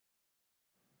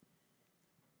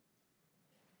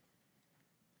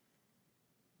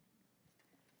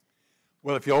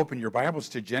Well, if you open your Bibles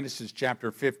to Genesis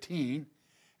chapter 15,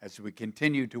 as we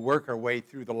continue to work our way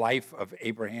through the life of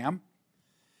Abraham.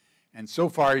 And so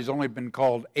far, he's only been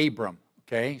called Abram,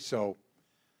 okay? So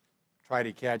try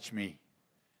to catch me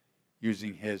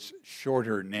using his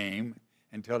shorter name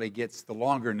until he gets the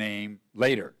longer name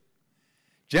later.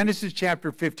 Genesis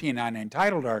chapter 15, I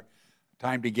entitled our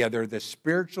time together, The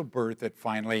Spiritual Birth That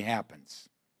Finally Happens.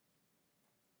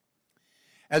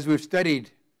 As we've studied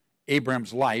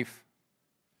Abram's life,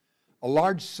 a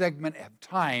large segment of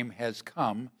time has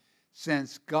come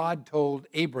since God told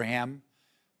Abraham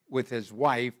with his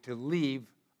wife to leave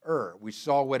Ur. We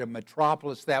saw what a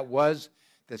metropolis that was,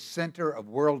 the center of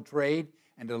world trade,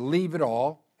 and to leave it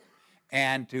all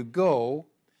and to go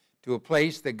to a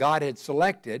place that God had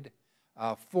selected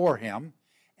for him.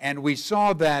 And we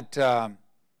saw that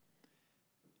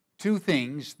two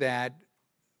things that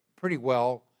pretty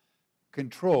well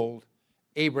controlled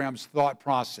Abraham's thought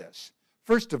process.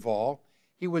 First of all,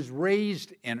 he was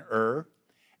raised in Ur,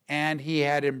 and he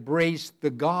had embraced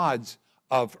the gods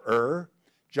of Ur.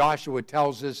 Joshua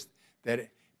tells us that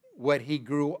what he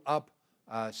grew up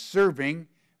serving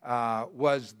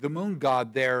was the moon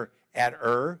god there at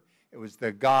Ur. It was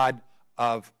the god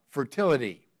of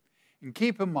fertility. And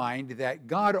keep in mind that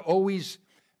God always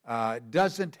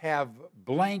doesn't have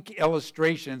blank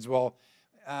illustrations. Well,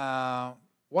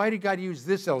 why did God use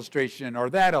this illustration or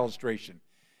that illustration?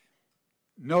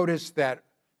 Notice that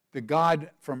the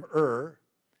god from Ur,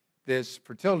 this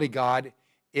fertility god,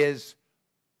 is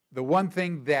the one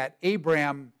thing that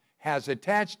Abraham has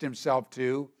attached himself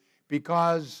to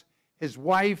because his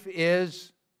wife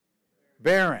is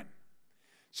barren.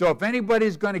 So if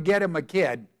anybody's going to get him a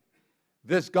kid,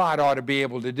 this God ought to be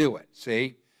able to do it,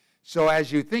 see? So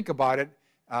as you think about it,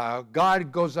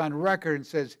 God goes on record and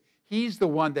says he's the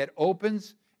one that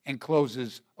opens and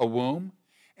closes a womb.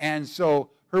 And so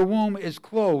her womb is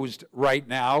closed right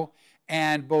now,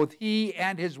 and both he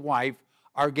and his wife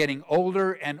are getting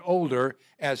older and older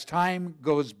as time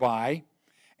goes by.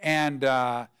 And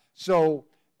so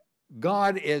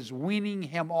God is weaning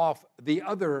him off the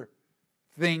other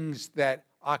things that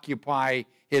occupy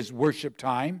his worship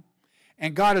time.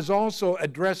 And God is also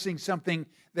addressing something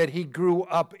that he grew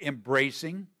up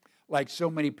embracing, like so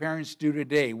many parents do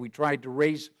today. We try to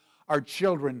raise our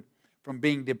children from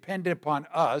being dependent upon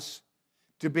us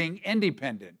to being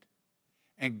independent.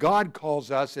 And God calls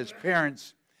us as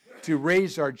parents to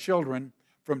raise our children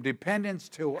from dependence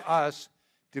to us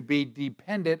to be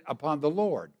dependent upon the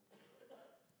Lord.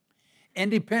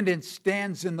 Independence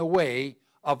stands in the way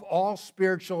of all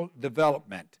spiritual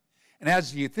development. And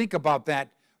as you think about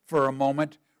that for a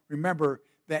moment, remember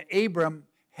that Abram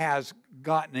has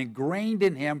gotten ingrained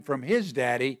in him from his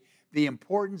daddy the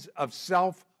importance of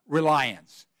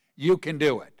self-reliance. You can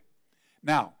do it.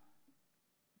 Now,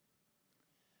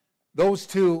 those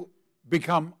two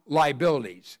become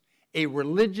liabilities. A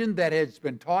religion that has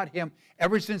been taught him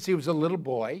ever since he was a little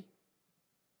boy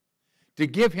to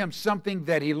give him something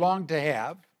that he longed to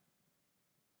have,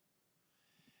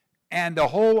 and the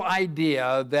whole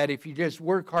idea that if you just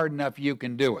work hard enough, you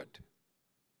can do it.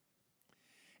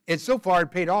 It so far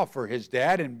had paid off for his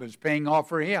dad and was paying off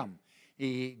for him.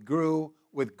 He grew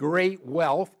with great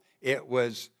wealth. It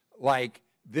was like,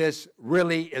 this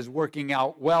really is working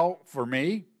out well for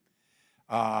me.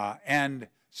 And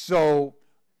so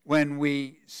when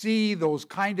we see those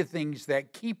kind of things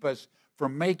that keep us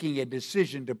from making a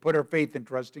decision to put our faith and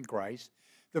trust in Christ,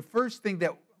 the first thing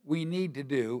that we need to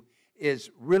do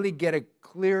is really get a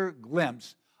clear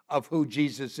glimpse of who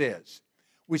Jesus is.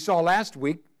 We saw last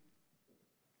week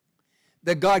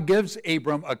that God gives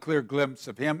Abram a clear glimpse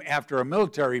of him after a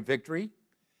military victory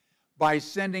by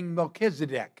sending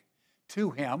Melchizedek to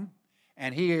him.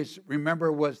 And he is,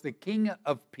 remember, was the king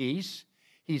of peace.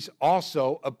 He's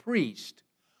also a priest.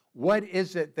 What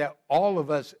is it that all of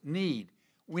us need?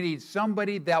 We need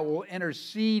somebody that will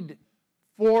intercede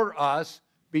for us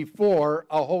before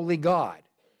a holy God.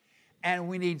 And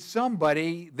we need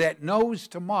somebody that knows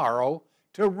tomorrow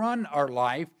to run our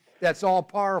life that's all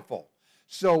powerful.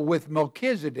 So with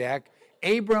Melchizedek,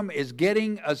 Abram is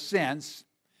getting a sense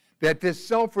that this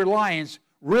self-reliance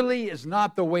really is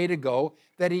not the way to go,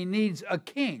 that he needs a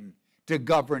king to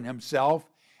govern himself.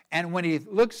 And when he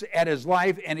looks at his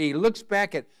life and he looks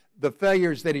back at the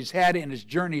failures that he's had in his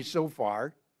journey so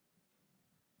far,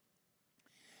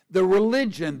 the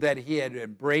religion that he had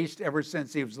embraced ever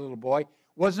since he was a little boy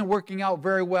wasn't working out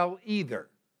very well either.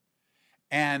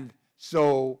 And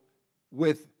so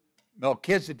with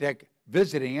Melchizedek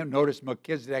visiting him, notice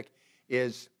Melchizedek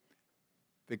is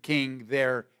the king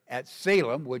there at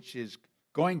Salem, which is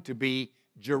going to be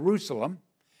Jerusalem.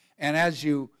 And as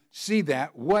you see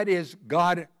that, what is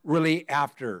God really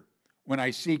after? When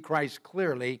I see Christ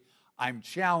clearly, I'm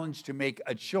challenged to make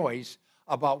a choice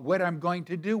about what I'm going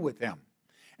to do with him.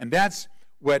 And that's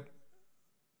what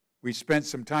we spent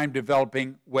some time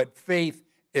developing, what faith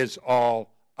is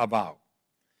all about.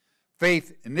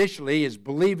 Faith initially is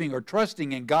believing or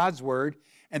trusting in God's word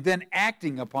and then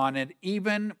acting upon it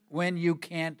even when you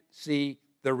can't see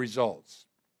the results.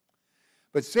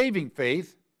 But saving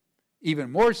faith,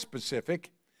 even more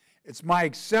specific, it's my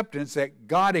acceptance that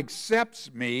God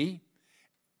accepts me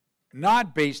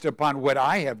not based upon what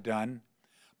I have done,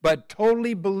 but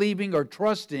totally believing or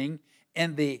trusting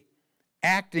in the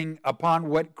acting upon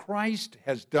what Christ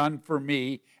has done for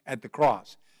me at the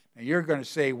cross. Now you're going to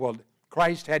say, well,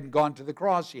 Christ hadn't gone to the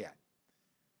cross yet.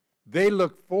 They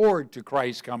look forward to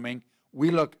Christ coming.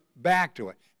 We look back to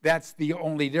it. That's the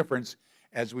only difference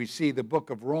as we see the book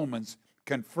of Romans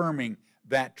confirming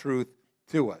that truth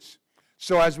to us.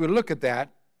 So as we look at that,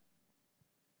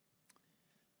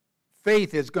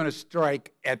 faith is going to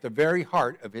strike at the very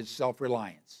heart of his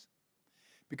self-reliance.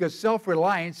 Because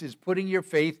self-reliance is putting your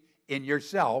faith in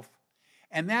yourself.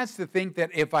 And that's to think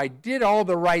that if I did all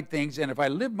the right things and if I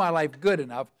lived my life good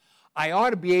enough, I ought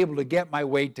to be able to get my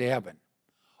way to heaven.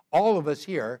 All of us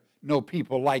here know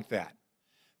people like that.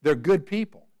 They're good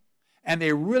people. And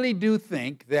they really do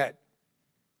think that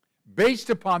based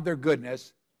upon their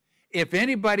goodness, if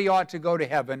anybody ought to go to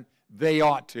heaven, they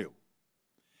ought to.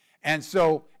 And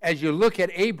so as you look at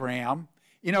Abraham,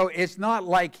 you know, it's not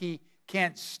like he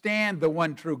can't stand the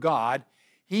one true God.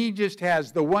 He just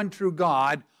has the one true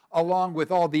God along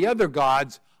with all the other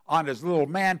gods on his little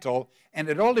mantle, and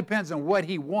it all depends on what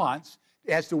he wants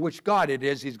as to which God it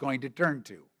is he's going to turn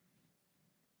to.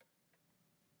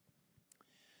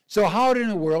 So how in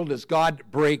the world does God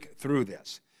break through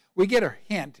this? We get a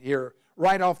hint here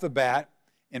right off the bat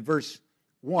in verse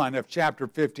 1 of chapter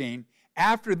 15.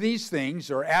 After these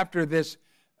things, or after this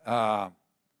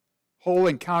whole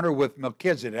encounter with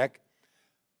Melchizedek,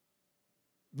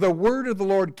 the word of the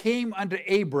Lord came unto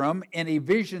Abram in a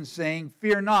vision, saying,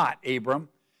 Fear not, Abram.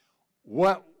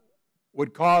 What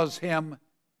would cause him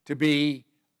to be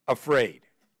afraid?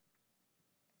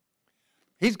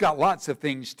 He's got lots of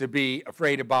things to be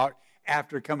afraid about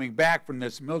after coming back from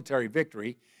this military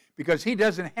victory, because he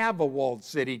doesn't have a walled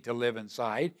city to live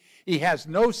inside. He has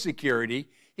no security.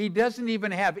 He doesn't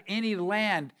even have any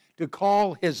land to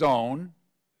call his own.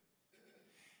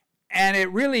 And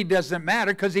it really doesn't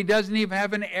matter because he doesn't even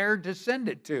have an heir to send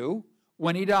it to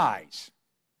when he dies.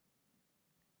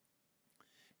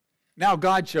 Now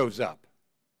God shows up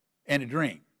in a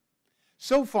dream.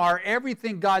 So far,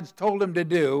 everything God's told him to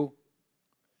do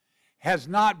has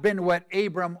not been what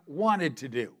Abram wanted to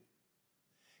do.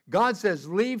 God says,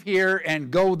 leave here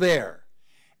and go there.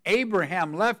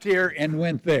 Abraham left here and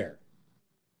went there.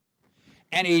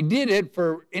 And he did it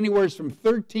for anywhere from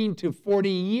 13 to 40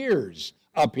 years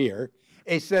up here.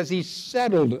 It says he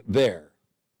settled there.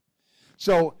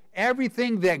 So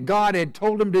everything that God had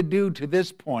told him to do to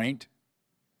this point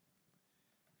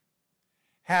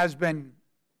has been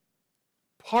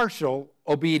partial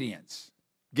obedience,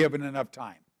 given enough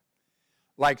time.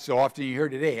 Like so often you hear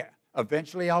today,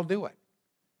 eventually I'll do it.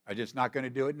 I'm just not going to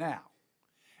do it now.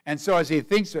 And so as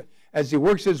he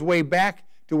works his way back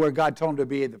to where God told him to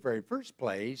be in the very first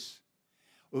place,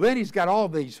 well, then he's got all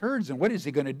these herds, and what is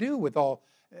he going to do with all?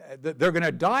 They're going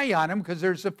to die on him because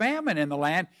there's a famine in the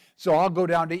land, so I'll go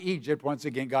down to Egypt. Once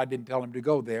again, God didn't tell him to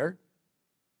go there.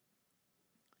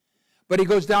 But he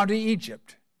goes down to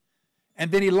Egypt, and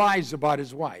then he lies about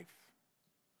his wife.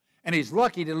 And he's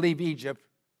lucky to leave Egypt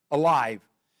alive.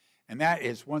 And that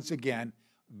is, once again,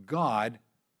 God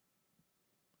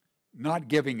not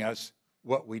giving us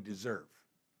what we deserve.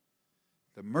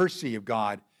 The mercy of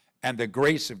God and the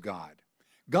grace of God.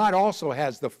 God also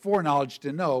has the foreknowledge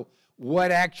to know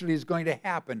what actually is going to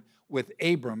happen with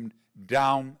Abram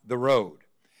down the road.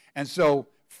 And so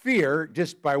fear,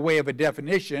 just by way of a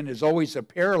definition, is always a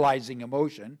paralyzing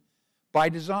emotion by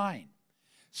design.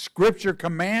 Scripture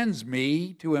commands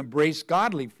me to embrace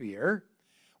godly fear,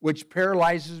 which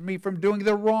paralyzes me from doing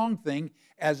the wrong thing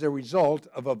as a result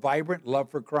of a vibrant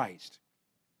love for Christ.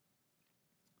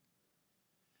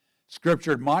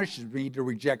 Scripture admonishes me to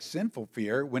reject sinful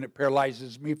fear when it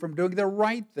paralyzes me from doing the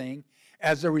right thing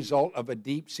as a result of a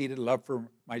deep-seated love for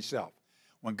myself.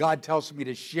 When God tells me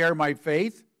to share my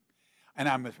faith and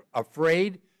I'm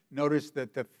afraid, notice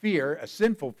that the fear, a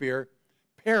sinful fear,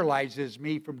 paralyzes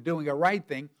me from doing a right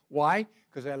thing. Why?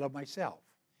 Because I love myself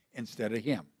instead of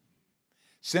him.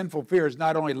 Sinful fear is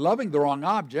not only loving the wrong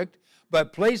object,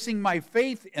 but placing my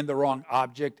faith in the wrong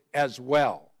object as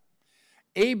well.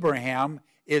 Abraham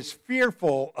is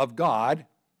fearful of God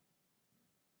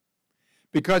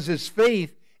because his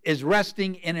faith is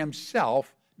resting in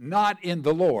himself, not in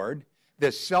the Lord.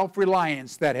 This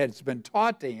self-reliance that has been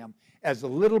taught to him as a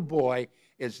little boy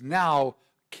is now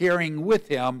carrying with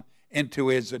him into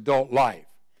his adult life.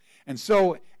 And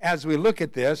so, as we look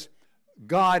at this,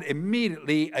 God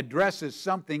immediately addresses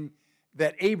something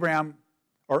that Abram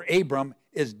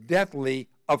is deathly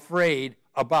afraid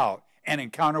about, an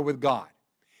encounter with God.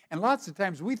 And lots of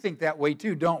times we think that way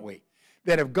too, don't we?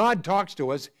 That if God talks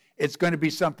to us, it's going to be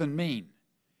something mean.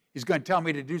 He's going to tell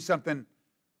me to do something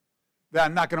that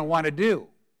I'm not going to want to do.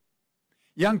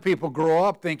 Young people grow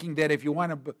up thinking that if you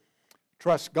want to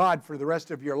trust God for the rest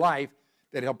of your life,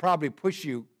 that he'll probably push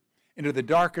you into the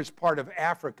darkest part of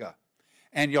Africa,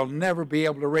 and you'll never be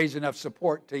able to raise enough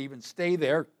support to even stay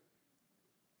there,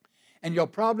 and you'll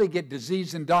probably get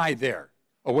disease and die there,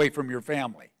 away from your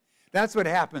family. That's what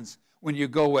happens when you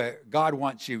go where God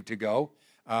wants you to go.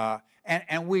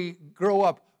 And we grow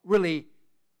up really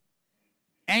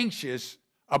anxious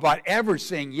about ever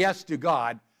saying yes to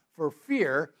God for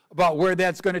fear about where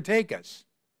that's going to take us.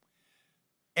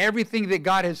 Everything that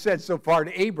God has said so far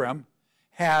to Abram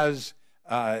has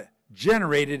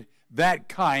generated that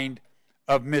kind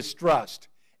of mistrust.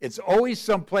 It's always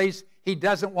someplace he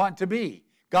doesn't want to be.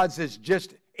 God says,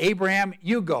 just Abraham,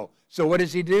 you go. So what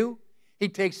does he do? He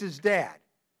takes his dad.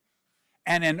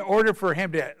 And in order for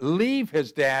him to leave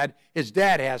his dad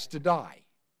has to die.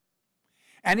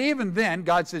 And even then,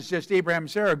 God says, just Abraham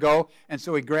and Sarah go, and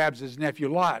so he grabs his nephew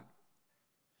Lot.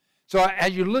 So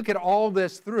as you look at all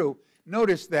this through,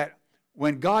 notice that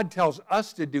when God tells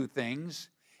us to do things,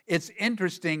 it's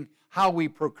interesting how we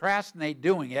procrastinate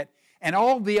doing it, and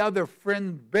all the other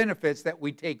friend benefits that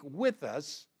we take with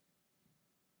us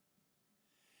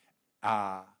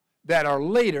that are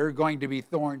later going to be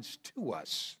thorns to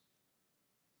us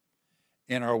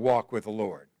in our walk with the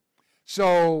Lord.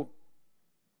 So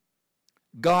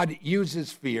God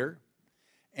uses fear,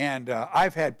 and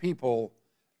I've had people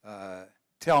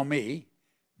tell me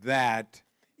that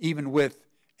even with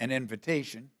an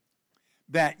invitation,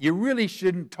 that you really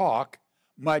shouldn't talk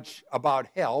much about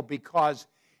hell because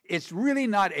it's really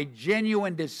not a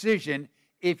genuine decision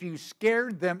if you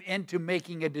scared them into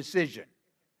making a decision.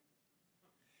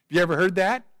 Have you ever heard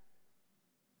that?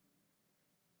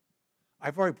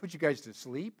 I've already put you guys to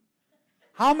sleep.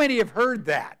 How many have heard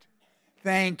that?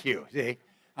 Thank you. See,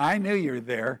 I knew you were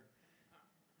there.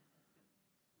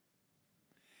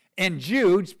 And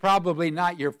Jude's probably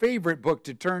not your favorite book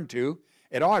to turn to.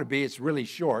 It ought to be. It's really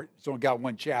short. It's only got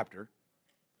one chapter.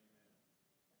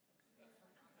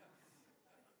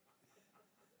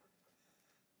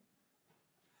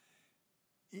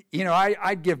 You know,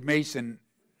 I'd give Mason,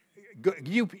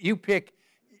 you pick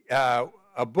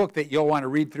a book that you'll want to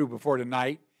read through before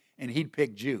tonight, and he'd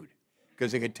pick Jude,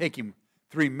 because it could take him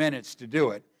 3 minutes to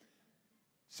do it.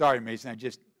 Sorry, Mason, I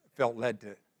just felt led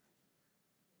to.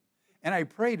 And I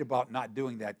prayed about not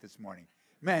doing that this morning.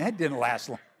 Man, that didn't last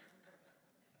long.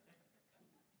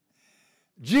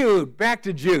 Jude, back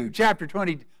to Jude,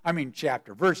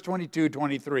 verse 22,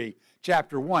 23,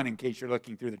 chapter 1, in case you're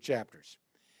looking through the chapters.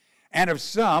 And of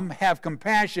some have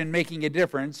compassion, making a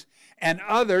difference, and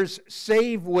others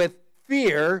save with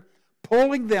fear,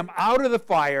 pulling them out of the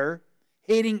fire,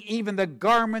 hating even the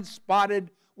garment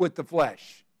spotted with the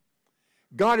flesh.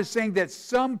 God is saying that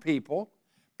some people,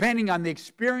 depending on the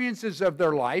experiences of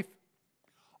their life,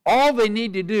 all they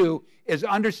need to do is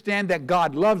understand that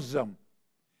God loves them.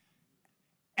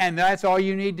 And that's all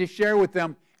you need to share with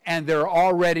them, and they're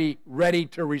already ready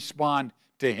to respond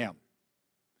to Him.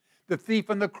 The thief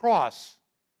on the cross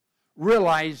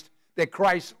realized that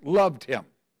Christ loved him.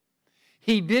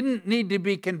 He didn't need to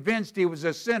be convinced he was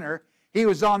a sinner. He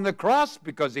was on the cross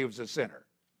because he was a sinner.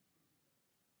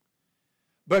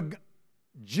 But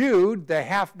Jude, the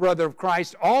half-brother of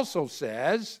Christ, also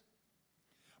says,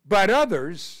 but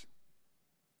others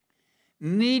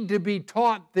need to be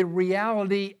taught the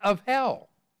reality of hell.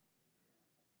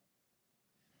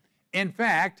 In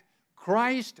fact,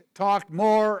 Christ talked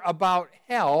more about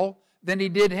hell than he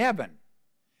did heaven.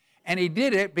 And he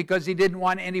did it because he didn't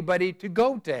want anybody to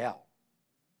go to hell.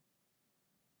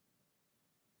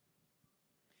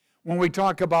 When we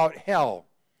talk about hell,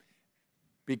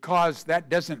 because that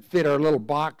doesn't fit our little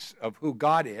box of who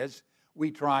God is, we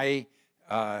try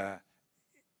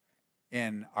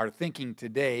in our thinking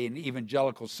today in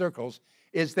evangelical circles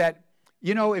is that,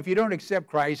 you know, if you don't accept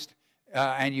Christ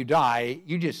and you die,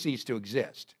 you just cease to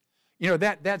exist. You know,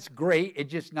 that's great.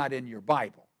 It's just not in your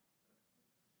Bible.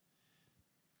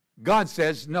 God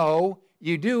says, no,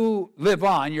 you do live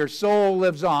on. Your soul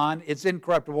lives on. It's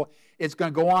incorruptible. It's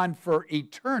going to go on for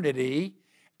eternity.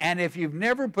 And if you've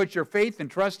never put your faith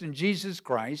and trust in Jesus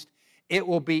Christ, it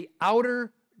will be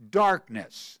outer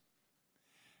darkness.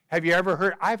 Have you ever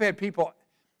heard? I've had people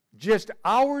just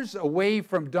hours away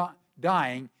from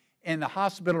dying in the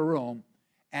hospital room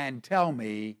and tell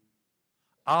me,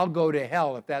 I'll go to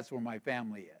hell if that's where my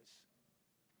family is.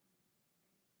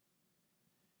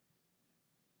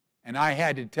 And I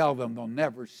had to tell them they'll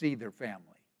never see their family.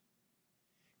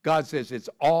 God says it's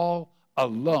all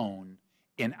alone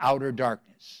in outer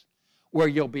darkness, where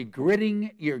you'll be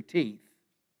gritting your teeth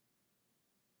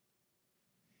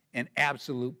in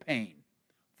absolute pain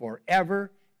forever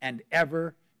and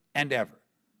ever and ever.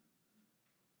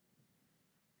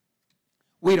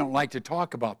 We don't like to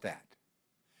talk about that.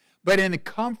 But in a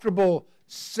comfortable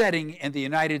setting in the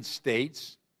United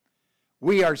States,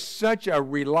 we are such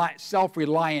a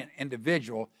self-reliant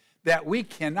individual that we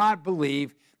cannot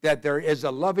believe that there is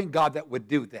a loving God that would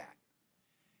do that.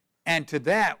 And to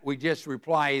that, we just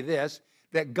reply this,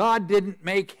 that God didn't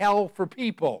make hell for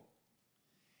people.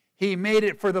 He made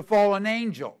it for the fallen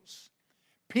angels.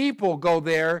 People go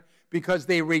there because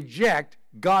they reject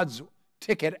God's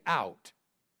ticket out.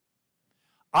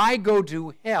 I go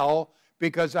to hell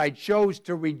because I chose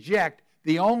to reject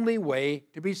the only way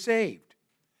to be saved.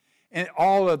 And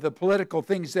all of the political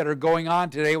things that are going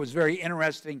on today, it was very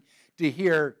interesting to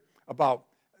hear about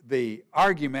the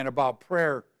argument about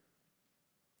prayer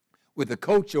with the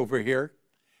coach over here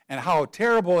and how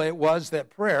terrible it was that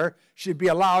prayer should be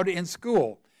allowed in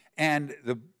school. And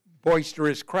the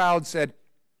boisterous crowd said,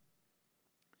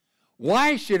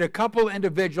 why should a couple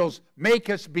individuals make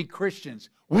us be Christians?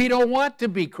 We don't want to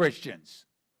be Christians.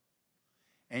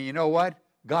 And you know what?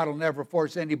 God will never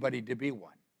force anybody to be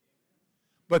one.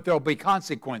 But there'll be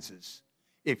consequences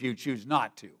if you choose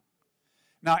not to.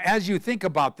 Now, as you think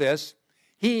about this,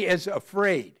 he is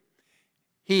afraid.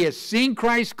 He has seen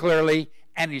Christ clearly,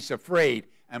 and he's afraid.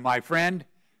 And my friend,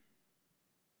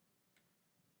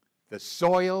 the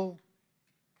soil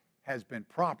has been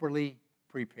properly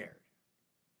prepared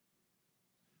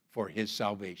for his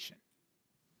salvation.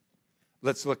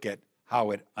 Let's look at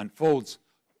how it unfolds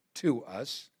to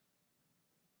us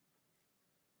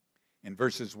in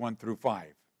verses 1 through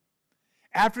 5.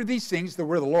 After these things, the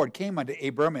word of the Lord came unto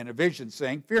Abram in a vision,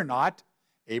 saying, fear not,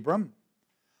 Abram,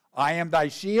 I am thy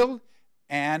shield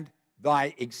and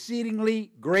thy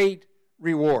exceedingly great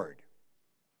reward.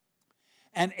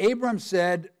 And Abram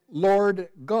said, Lord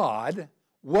God,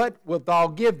 what wilt thou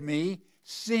give me,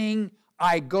 seeing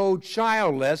I go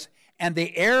childless, and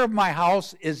the heir of my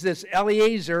house is this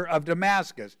Eliezer of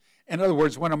Damascus? In other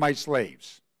words, one of my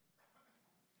slaves.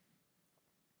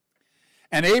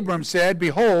 And Abram said,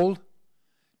 behold,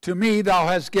 to me thou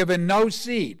hast given no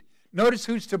seed. Notice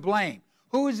who's to blame.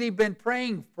 Who has he been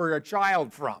praying for a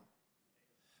child from?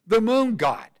 The moon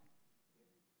god.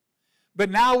 But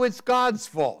now it's God's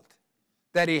fault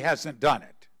that he hasn't done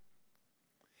it.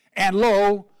 And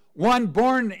lo, one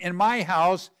born in my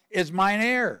house is mine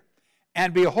heir.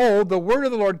 And behold, the word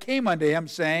of the Lord came unto him,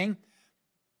 saying,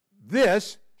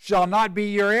 this shall not be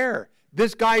your heir.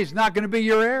 This guy is not going to be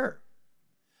your heir.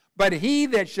 But he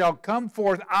that shall come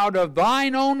forth out of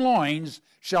thine own loins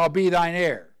shall be thine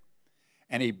heir.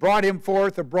 And he brought him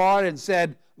forth abroad and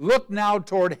said, look now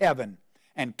toward heaven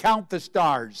and count the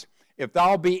stars, if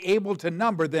thou be able to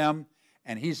number them.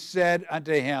 And he said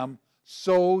unto him,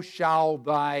 so shall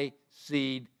thy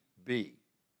seed be.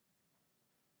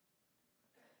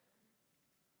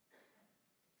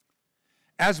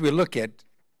 As we look at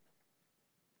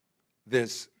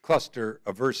this cluster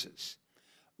of verses,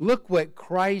 look what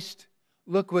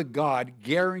God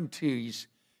guarantees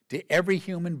to every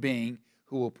human being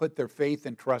who will put their faith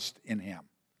and trust in him.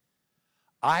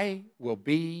 I will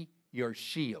be your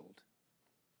shield.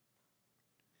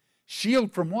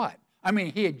 Shield from what? I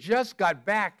mean, he had just got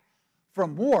back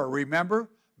from war, remember?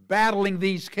 Battling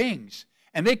these kings.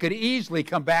 And they could easily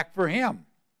come back for him.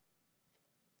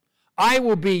 I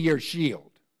will be your shield.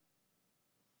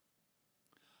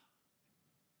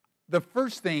 The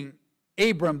first thing,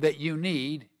 Abram, that you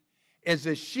need is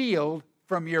a shield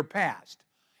from your past.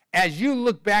 As you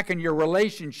look back in your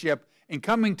relationship and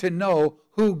coming to know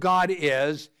who God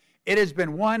is, it has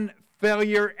been one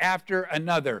failure after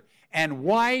another. And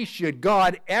why should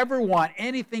God ever want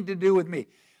anything to do with me?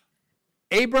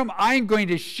 Abram, I'm going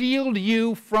to shield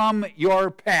you from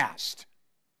your past.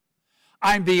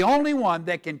 I'm the only one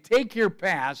that can take your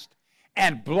past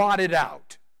and blot it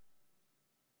out.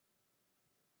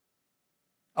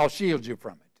 I'll shield you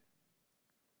from it.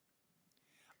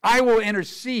 I will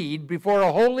intercede before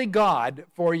a holy God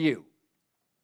for you.